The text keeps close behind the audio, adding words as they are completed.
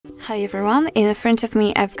Hi everyone, in front of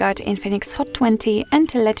me I've got INFINIX HOT 20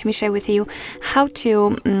 and let me share with you how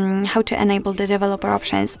to enable the developer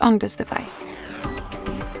options on this device.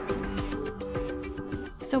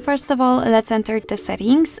 So first of all, let's enter the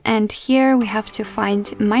settings, and here we have to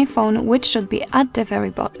find my phone, which should be at the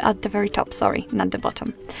very top, sorry, not the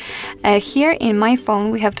bottom. Here in my phone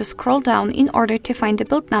we have to scroll down in order to find the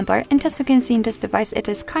build number, and as you can see in this device it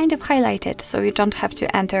is kind of highlighted, so you don't have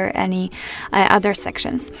to enter any other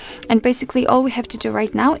sections. And basically all we have to do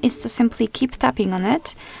right now is to simply keep tapping on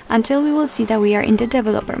it until we will see that we are in the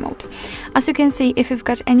developer mode. As you can see, if you've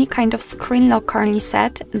got any kind of screen lock currently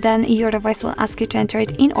set, then your device will ask you to enter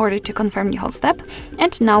it in order to confirm the whole step,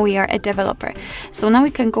 and now we are a developer. So now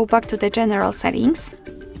we can go back to the general settings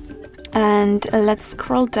and let's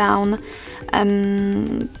scroll down.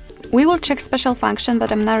 We will check special function,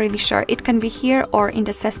 but I'm not really sure. It can be here or in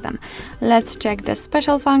the system. Let's check the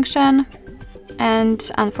special function,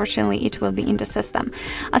 and unfortunately it will be in the system.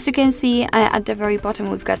 As you can see at the very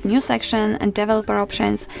bottom we've got new section and developer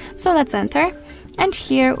options, so let's enter. And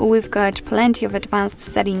here we've got plenty of advanced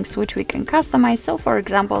settings which we can customize. So for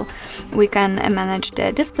example, we can manage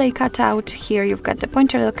the display cutout. Here you've got the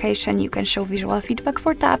pointer location, you can show visual feedback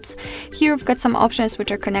for taps. Here we've got some options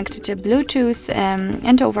which are connected to Bluetooth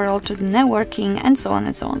and overall to the networking, and so on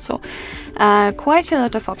and so on. So quite a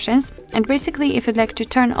lot of options, and basically if you'd like to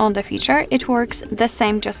turn on the feature, it works the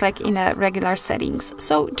same just like in a regular settings.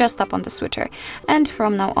 So just tap on the switcher and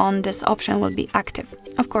from now on this option will be active.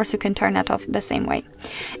 Of course you can turn it off the same way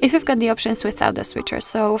if you've got the options without the switcher.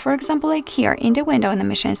 So for example, like here in the window and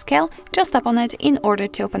emission scale, just tap on it in order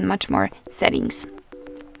to open much more settings.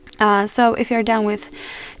 So if you're done with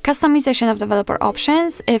customization of developer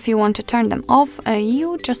options, if you want to turn them off,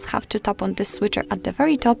 you just have to tap on this switcher at the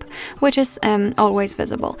very top, which is always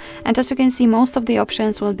visible. And as you can see, most of the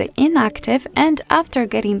options will be inactive, and after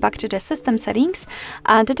getting back to the system settings,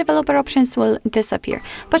 the developer options will disappear.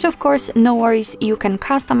 But of course, no worries, you can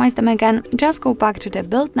customize them again. Just go back to the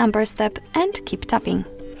build number step and keep tapping.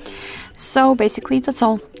 So basically that's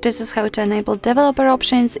all. This is how to enable developer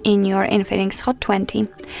options in your INFINIX HOT 20.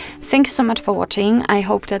 Thank you so much for watching. I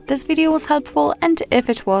hope that this video was helpful, and if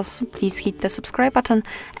it was, please hit the subscribe button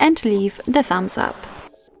and leave the thumbs up.